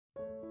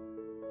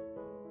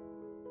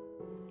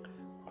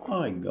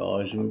Hi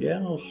guys and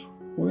gals,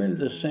 we're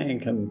into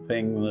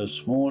Sankampheang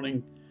this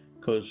morning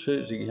because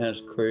Susie has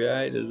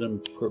created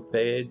and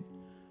prepared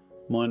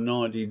my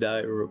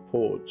 90-day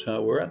report.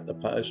 So we're at the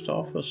post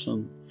office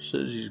and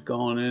Susie's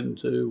gone in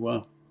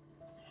to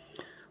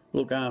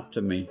look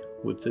after me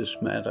with this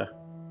matter,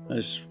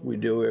 as we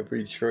do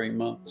every 3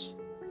 months.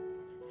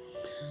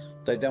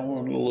 They don't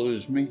want to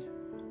lose me,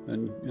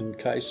 and in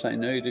case they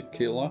need a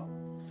killer,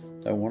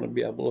 they want to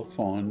be able to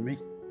find me.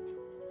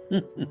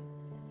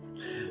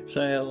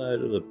 Say hello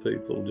to the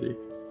people, dear.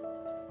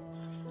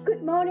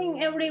 Good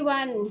morning,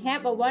 everyone.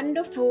 Have a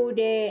wonderful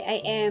day. I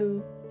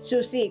am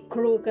Susi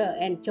Kruger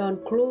and John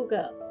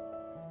Kruger.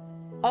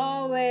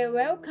 Always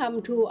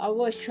welcome to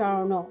our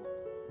channel.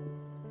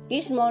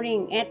 This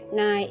morning at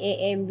 9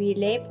 a.m. we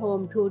left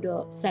home to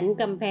the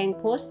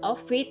Sankamphang post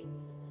office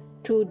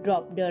to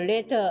drop the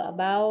letter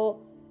about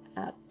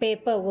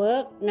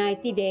paperwork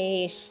 90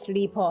 days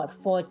report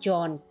for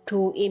John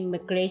to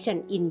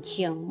immigration in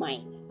Chiang Mai.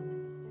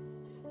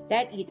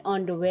 That is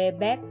on the way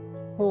back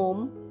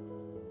home.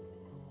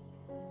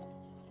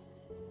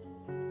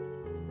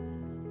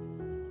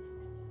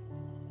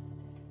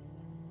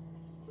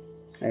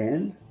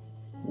 And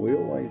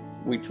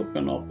we took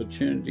an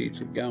opportunity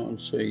to go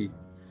and see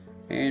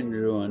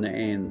Andrew and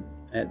Anne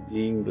at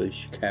the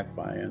English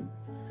cafe and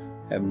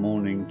have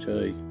morning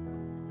tea.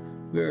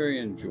 Very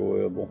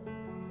enjoyable.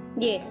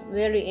 Yes,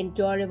 very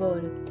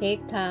enjoyable.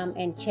 Take time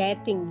and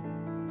chatting.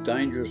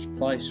 Dangerous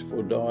place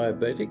for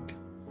diabetic.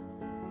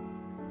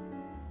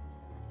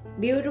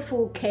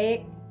 Beautiful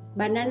cake.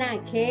 Banana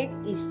cake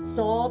is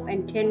soft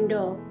and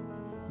tender.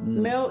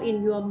 Melt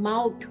in your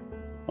mouth.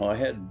 I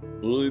had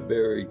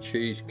blueberry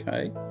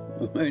cheesecake.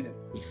 I mean, it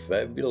was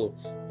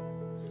fabulous.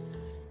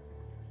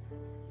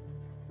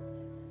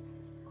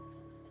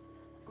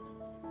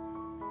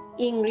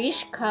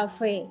 English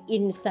cafe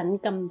in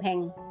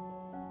Sankamphang.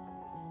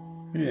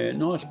 Yeah,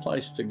 nice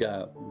place to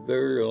go.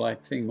 Very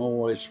relaxing,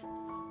 always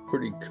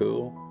pretty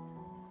cool.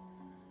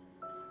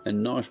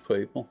 And nice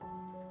people.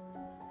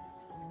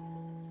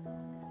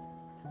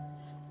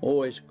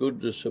 Always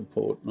good to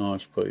support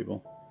nice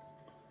people.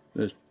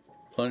 There's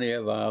plenty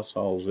of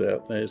assholes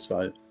out there,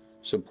 so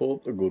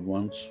support the good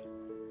ones.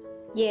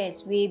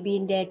 Yes, we've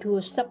been there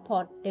to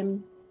support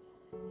them.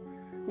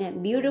 Yeah,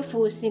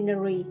 beautiful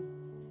scenery.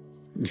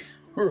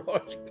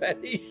 Rice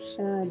paddies.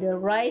 The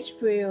rice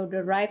field,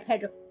 the rice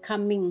paddock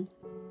coming.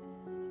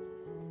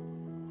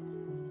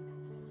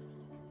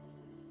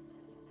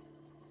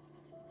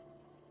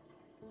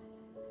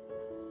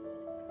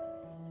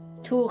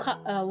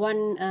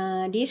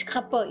 This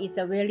couple is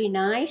a very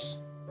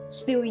nice,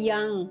 still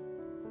young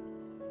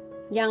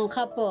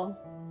couple,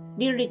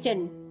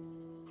 diligent.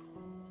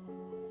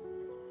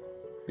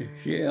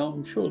 Yeah,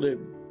 I'm sure their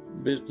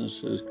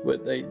businesses,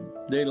 but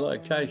their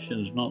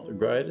location's not the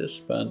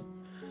greatest, but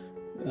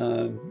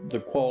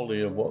the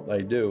quality of what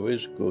they do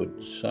is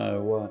good.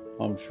 So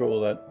I'm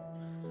sure that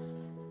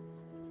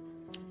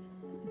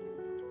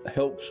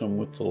helps them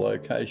with the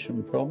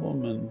location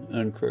problem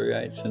and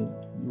creates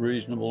a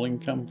reasonable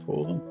income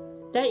for them.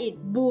 That is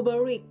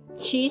blueberry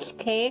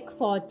cheesecake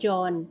for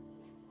John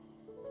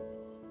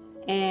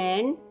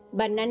and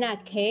banana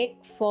cake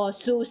for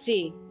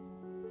Susie.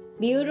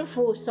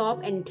 Beautiful,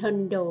 soft and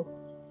tender.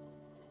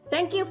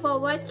 Thank you for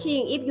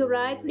watching. If you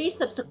like, please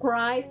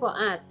subscribe for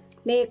us.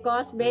 May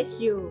God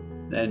bless you.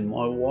 And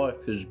my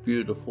wife is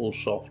beautiful,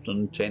 soft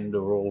and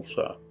tender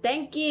also.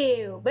 Thank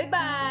you.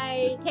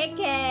 Bye-bye. Take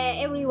care,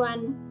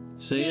 everyone.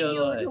 See you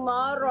later.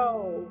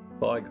 tomorrow.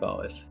 Bye,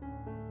 guys.